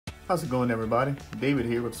How's it going, everybody? David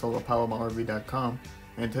here with solarpowermyrv.com,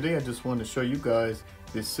 and today I just wanted to show you guys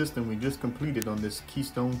this system we just completed on this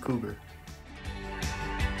Keystone Cougar.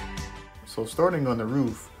 So starting on the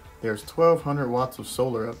roof, there's 1200 watts of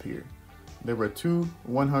solar up here. There were two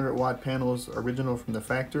 100 watt panels original from the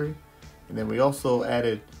factory, and then we also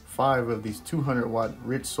added 5 of these 200 watt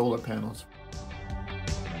rich solar panels.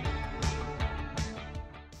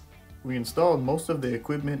 We installed most of the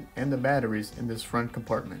equipment and the batteries in this front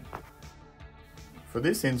compartment. For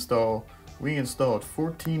this install, we installed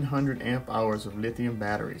 1400 amp hours of lithium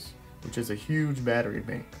batteries, which is a huge battery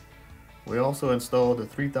bank. We also installed a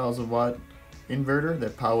 3000 watt inverter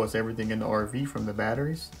that powers everything in the RV from the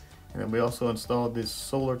batteries. And then we also installed this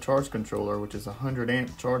solar charge controller, which is a 100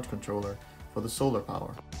 amp charge controller for the solar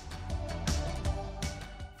power.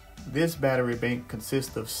 This battery bank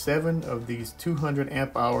consists of 7 of these 200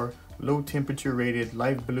 amp hour low temperature rated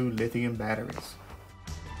LifeBlue lithium batteries.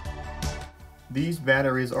 These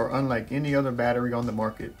batteries are unlike any other battery on the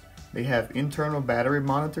market. They have internal battery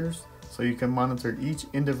monitors, so you can monitor each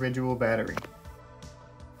individual battery.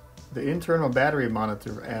 The internal battery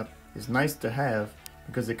monitor app is nice to have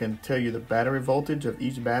because it can tell you the battery voltage of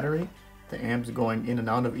each battery, the amps going in and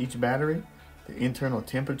out of each battery, the internal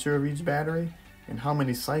temperature of each battery, and how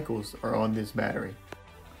many cycles are on this battery.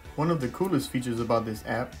 One of the coolest features about this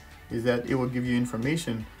app is that it will give you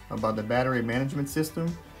information about the battery management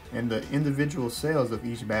system and the individual cells of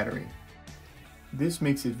each battery. This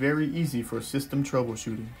makes it very easy for system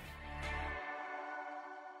troubleshooting.